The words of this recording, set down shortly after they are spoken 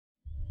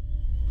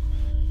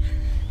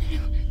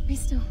Be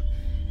still.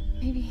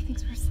 Maybe he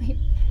thinks we're asleep.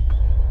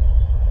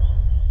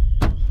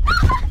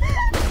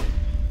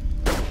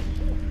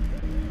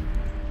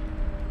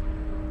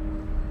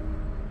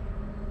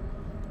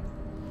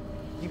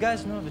 You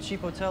guys know of a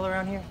cheap hotel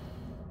around here?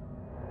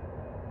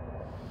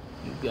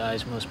 You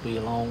guys must be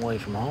a long way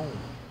from home.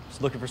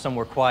 Just looking for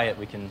somewhere quiet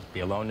we can be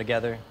alone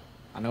together.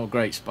 I know a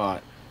great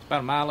spot. It's about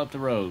a mile up the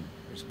road.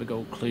 There's a big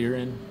old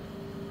clearing,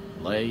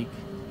 lake,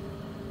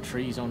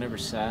 trees on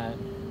every side.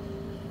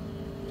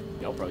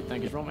 Y'all probably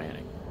think it's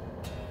romantic.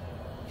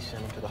 You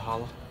sent him to the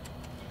Hollow?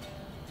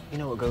 You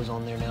know what goes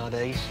on there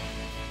nowadays?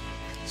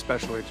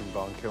 Special Agent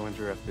Von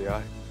Killinger,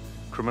 FBI.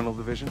 Criminal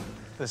Division.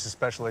 This is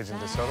Special Agent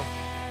DeSoto.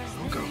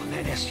 Little girl in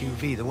that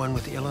SUV, the one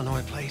with the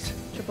Illinois plates.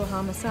 Triple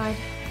homicide.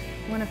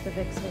 One of the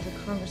Vicks was a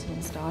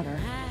congressman's daughter.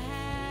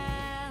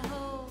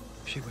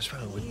 She was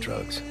found with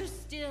drugs.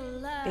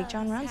 Big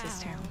John runs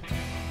this town. We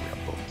are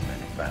both men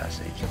advice,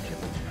 Agent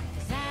Killinger.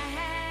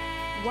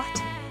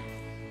 What?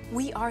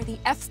 We are the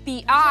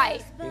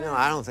FBI. You know,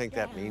 I don't think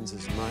that means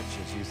as much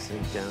as you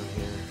think down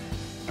here.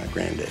 My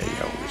granddaddy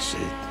always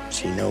said,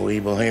 see no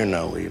evil, hear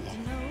no evil.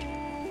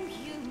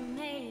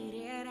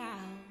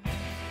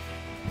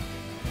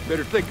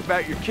 Better think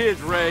about your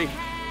kids, Ray.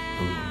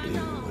 I'm gonna do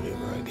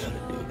whatever I gotta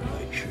do to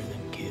make sure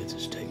them kids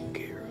is taken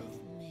care of.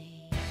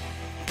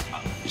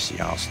 You see,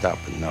 I'll stop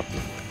at nothing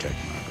to protect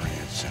my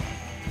grandson.